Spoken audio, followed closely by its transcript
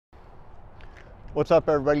What's up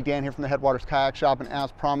everybody, Dan here from the Headwaters Kayak Shop, and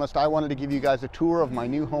as promised I wanted to give you guys a tour of my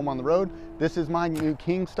new home on the road. This is my new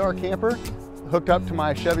Kingstar camper, hooked up to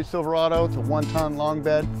my Chevy Silverado. It's a 1-ton long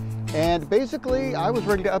bed, and basically I was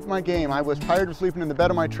ready to up my game. I was tired of sleeping in the bed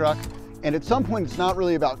of my truck, and at some point it's not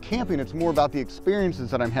really about camping, it's more about the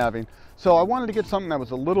experiences that I'm having. So I wanted to get something that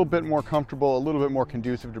was a little bit more comfortable, a little bit more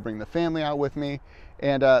conducive to bring the family out with me,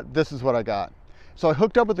 and this is what I got. So I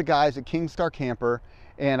hooked up with the guys at Kingstar Camper,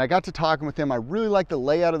 and I got to talking with them. I really liked the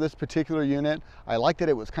layout of this particular unit. I liked that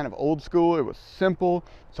it was kind of old school, it was simple.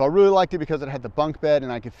 So I really liked it because it had the bunk bed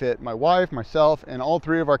and I could fit my wife, myself, and all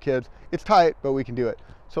 3 of our kids. It's tight, but we can do it.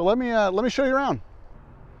 So let me show you around.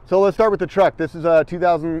 So let's start with the truck. This is a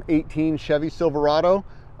 2018 Chevy Silverado.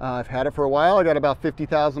 I've had it for a while. I got about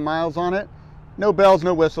 50,000 miles on it. No bells,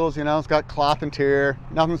 no whistles, you know, it's got cloth interior,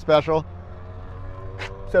 nothing special.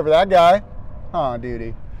 Except for that guy. Aw,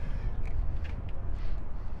 duty.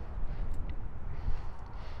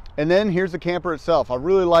 And then here's the camper itself. I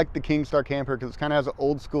really like the Kingstar camper because it kind of has an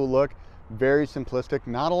old school look, very simplistic,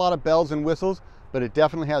 not a lot of bells and whistles, but it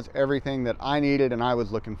definitely has everything that I needed and I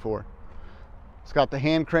was looking for. It's got the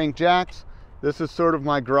hand crank jacks. This is sort of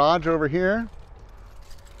my garage over here.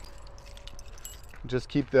 Just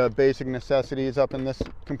keep the basic necessities up in this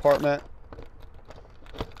compartment.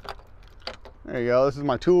 There you go. This is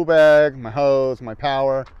my tool bag, my hose, my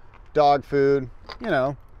power, dog food, you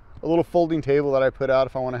know, a little folding table that I put out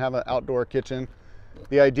if I want to have an outdoor kitchen.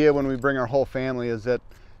 The idea when we bring our whole family is that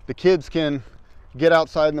the kids can get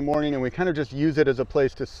outside in the morning and we kind of just use it as a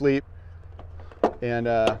place to sleep, and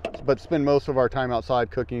but spend most of our time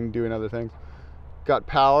outside cooking, doing other things. Got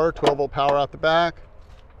power, 12-volt power out the back.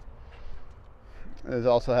 It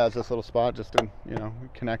also has this little spot just to, you know,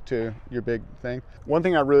 connect to your big thing. One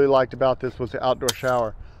thing I really liked about this was the outdoor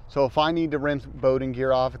shower. So if I need to rinse boating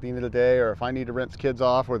gear off at the end of the day, or if I need to rinse kids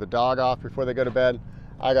off or the dog off before they go to bed,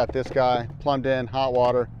 I got this guy plumbed in, hot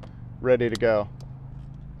water, ready to go.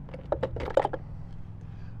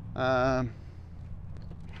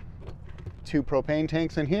 2 propane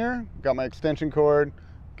tanks in here. Got my extension cord,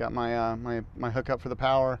 got my my hookup for the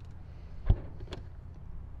power.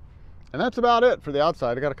 And that's about it for the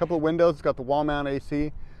outside. I got a couple of windows, it's got the wall mount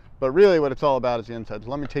AC, but really what it's all about is the inside. So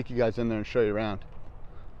let me take you guys in there and show you around.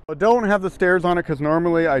 I don't have the stairs on it because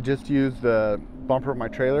normally I just use the bumper of my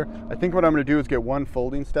trailer. I think what I'm going to do is get one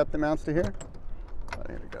folding step that mounts to here. Oh,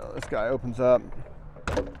 here we go. This guy opens up,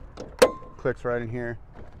 clicks right in here.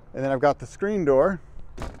 And then I've got the screen door.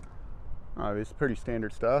 Obviously pretty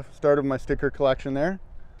standard stuff. Started my sticker collection there.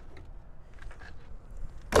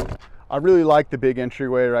 I really like the big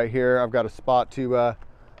entryway right here. I've got a spot to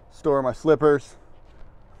store my slippers,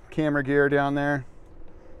 camera gear down there.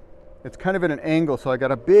 It's kind of at an angle, so I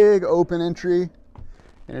got a big open entry.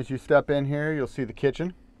 And as you step in here, you'll see the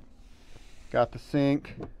kitchen. Got the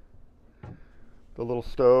sink, the little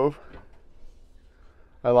stove.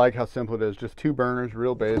 I like how simple it is. Just 2 burners,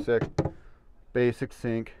 real basic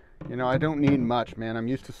sink. You know, I don't need much, man. I'm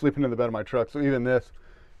used to sleeping in the bed of my truck, so even this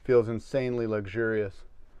feels insanely luxurious.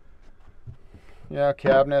 Yeah,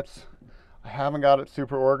 cabinets. I haven't got it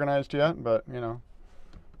super organized yet, but you know,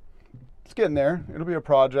 it's getting there. It'll be a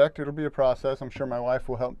project, it'll be a process. I'm sure my wife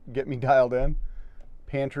will help get me dialed in.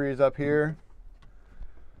 Pantry is up here.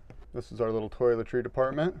 This is our little toiletry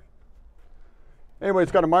department. Anyway,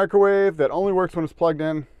 it's got a microwave that only works when it's plugged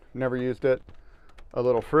in. Never used it. A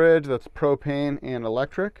little fridge that's propane and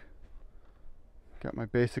electric. Got my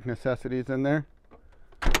basic necessities in there.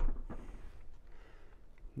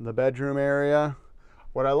 The bedroom area.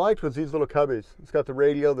 What I liked was these little cubbies. It's got the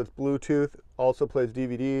radio that's Bluetooth, also plays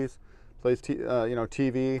DVDs, plays you know,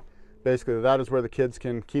 TV. Basically, that is where the kids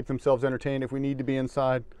can keep themselves entertained. If we need to be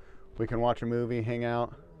inside, we can watch a movie, hang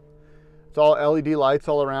out. It's all LED lights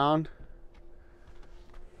all around.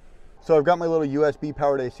 So I've got my little USB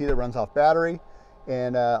powered AC that runs off battery,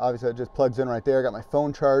 and obviously it just plugs in right there. I got my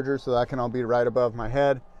phone charger, so that can all be right above my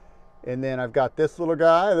head. And then I've got this little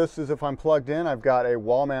guy. This is if I'm plugged in. I've got a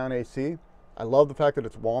wall mount AC. I love the fact that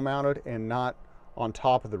it's wall mounted and not on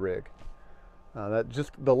top of the rig. That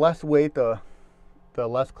just, the less weight, the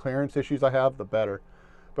less clearance issues I have, the better.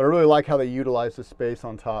 But I really like how they utilize the space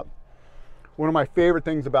on top. One of my favorite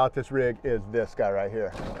things about this rig is this guy right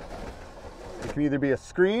here. It can either be a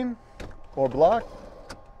screen or block,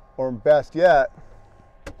 or best yet,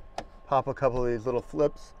 pop a couple of these little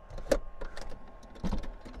flips.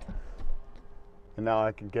 And now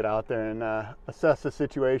I can get out there and assess the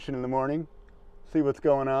situation in the morning, see what's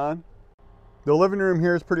going on. The living room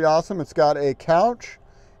here is pretty awesome. It's got a couch,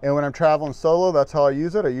 and when I'm traveling solo, that's how I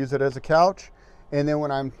use it. I use it as a couch. And then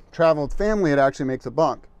when I'm traveling with family, it actually makes a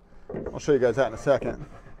bunk. I'll show you guys that in a second.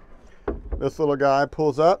 This little guy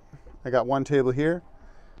pulls up. I got one table here,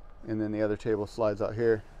 and then the other table slides out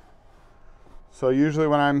here. So usually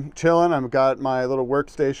when I'm chilling, I've got my little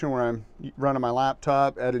workstation where I'm running my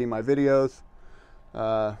laptop, editing my videos,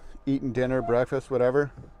 eating dinner, breakfast,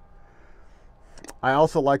 whatever. I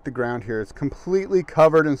also like the ground here. It's completely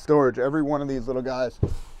covered in storage. Every one of these little guys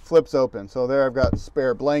flips open. So there I've got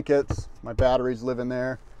spare blankets. My batteries live in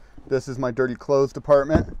there. This is my dirty clothes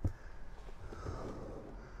department.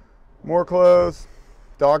 More clothes,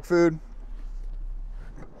 dog food.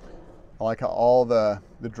 I like how all the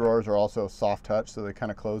drawers are also soft touch, so they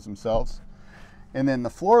kind of close themselves. And then the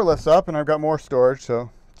floor lifts up and I've got more storage, so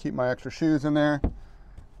keep my extra shoes in there.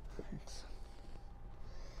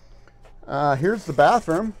 Here's the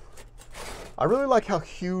bathroom. I really like how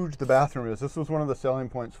huge the bathroom is. This was one of the selling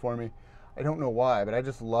points for me. I don't know why, but I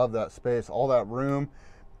just love that space, all that room.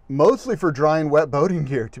 Mostly for drying wet boating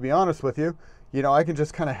gear, to be honest with you. You know, I can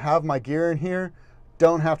just kind of have my gear in here.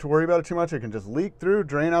 Don't have to worry about it too much. It can just leak through,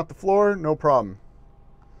 drain out the floor, no problem.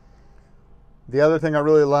 The other thing I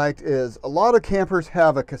really liked is a lot of campers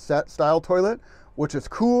have a cassette style toilet, which is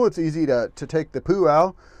cool. It's easy to take the poo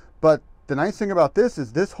out. But the nice thing about this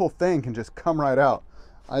is this whole thing can just come right out.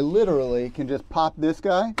 I literally can just pop this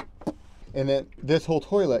guy, and then this whole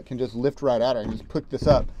toilet can just lift right out. I can just pick this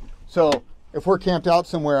up. So if we're camped out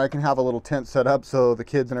somewhere, I can have a little tent set up so the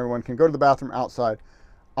kids and everyone can go to the bathroom outside.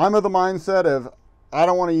 I'm of the mindset of I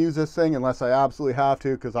don't want to use this thing unless I absolutely have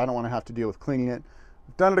to, because I don't want to have to deal with cleaning it.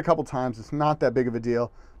 I've done it a couple times. It's not that big of a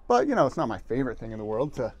deal, but you know, it's not my favorite thing in the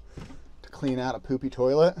world to clean out a poopy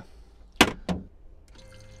toilet.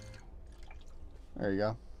 There you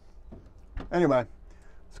go. Anyway,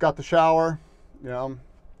 it's got the shower, you know,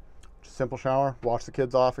 just simple shower. Wash the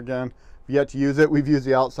kids off again. Yet to use it. We've used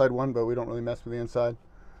the outside one, but we don't really mess with the inside.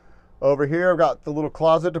 Over here, I've got the little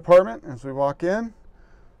closet department as we walk in.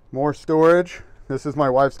 More storage. This is my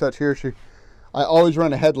wife's touch here. I always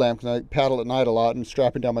run a headlamp because I paddle at night a lot and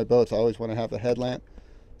strapping down my boats. I always want to have the headlamp.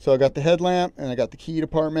 So I got the headlamp and I got the key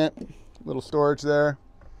department. Little storage there.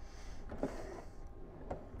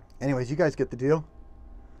 Anyways, you guys get the deal.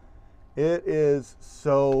 It is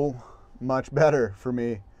so much better for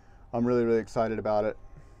me. I'm really, really excited about it.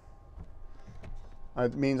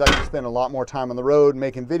 It means I can spend a lot more time on the road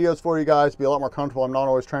making videos for you guys, be a lot more comfortable. I'm not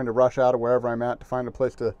always trying to rush out of wherever I'm at to find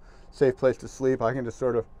a safe place to sleep. I can just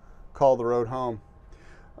sort of call the road home.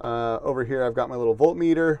 Over here I've got my little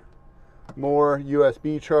voltmeter, more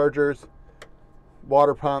USB chargers,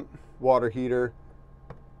 water pump, water heater,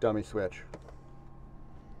 dummy switch.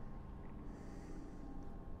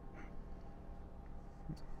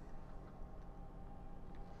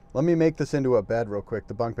 Let me make this into a bed real quick,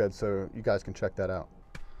 the bunk bed, so you guys can check that out.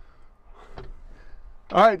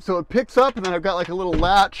 All right, so it picks up and then I've got like a little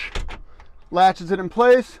latch, latches it in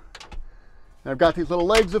place. And I've got these little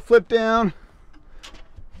legs that flip down.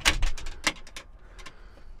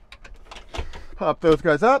 Pop those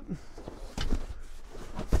guys up.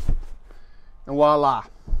 And voila.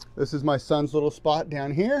 This is my son's little spot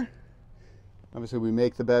down here. Obviously we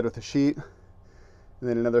make the bed with a sheet. And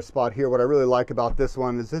then another spot here. What I really like about this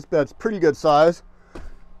one is this bed's pretty good size.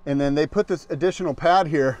 And then they put this additional pad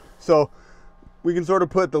here. So we can sort of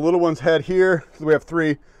put the little one's head here. So we have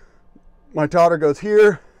three. My daughter goes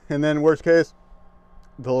here. And then worst case,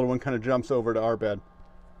 the little one kind of jumps over to our bed,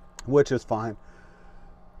 which is fine.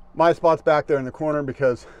 My spot's back there in the corner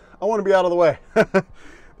because I want to be out of the way.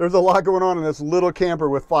 There's a lot going on in this little camper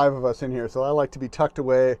with 5 of us in here. So I like to be tucked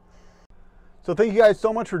away. So thank you guys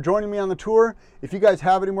so much for joining me on the tour. If you guys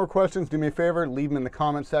have any more questions, do me a favor, leave them in the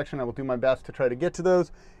comment section. I will do my best to try to get to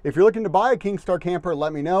those. If you're looking to buy a Kingstar camper,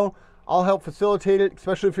 let me know. I'll help facilitate it,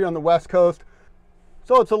 especially if you're on the West Coast.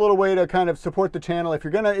 So it's a little way to kind of support the channel. If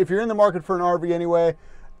you're in the market for an RV anyway,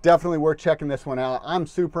 definitely worth checking this one out. I'm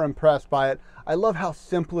super impressed by it. I love how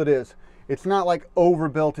simple it is. It's not like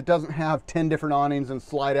overbuilt. It doesn't have 10 different awnings and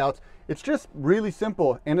slide outs. It's just really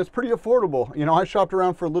simple and it's pretty affordable. You know, I shopped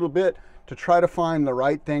around for a little bit to try to find the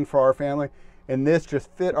right thing for our family, and this just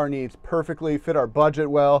fit our needs perfectly, fit our budget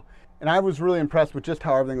well. And I was really impressed with just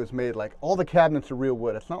how everything was made. Like all the cabinets are real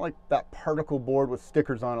wood. It's not like that particle board with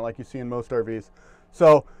stickers on it like you see in most RVs.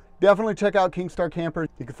 So definitely check out Kingstar Camper.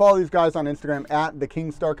 You can follow these guys on Instagram at the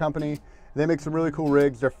Kingstar Company. They make some really cool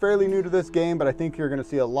rigs. They're fairly new to this game, but I think you're gonna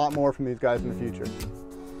see a lot more from these guys in the future.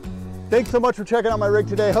 Thanks so much for checking out my rig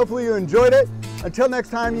today. Hopefully you enjoyed it. Until next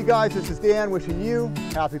time, you guys, this is Dan wishing you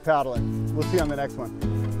happy paddling. We'll see you on the next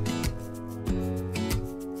one.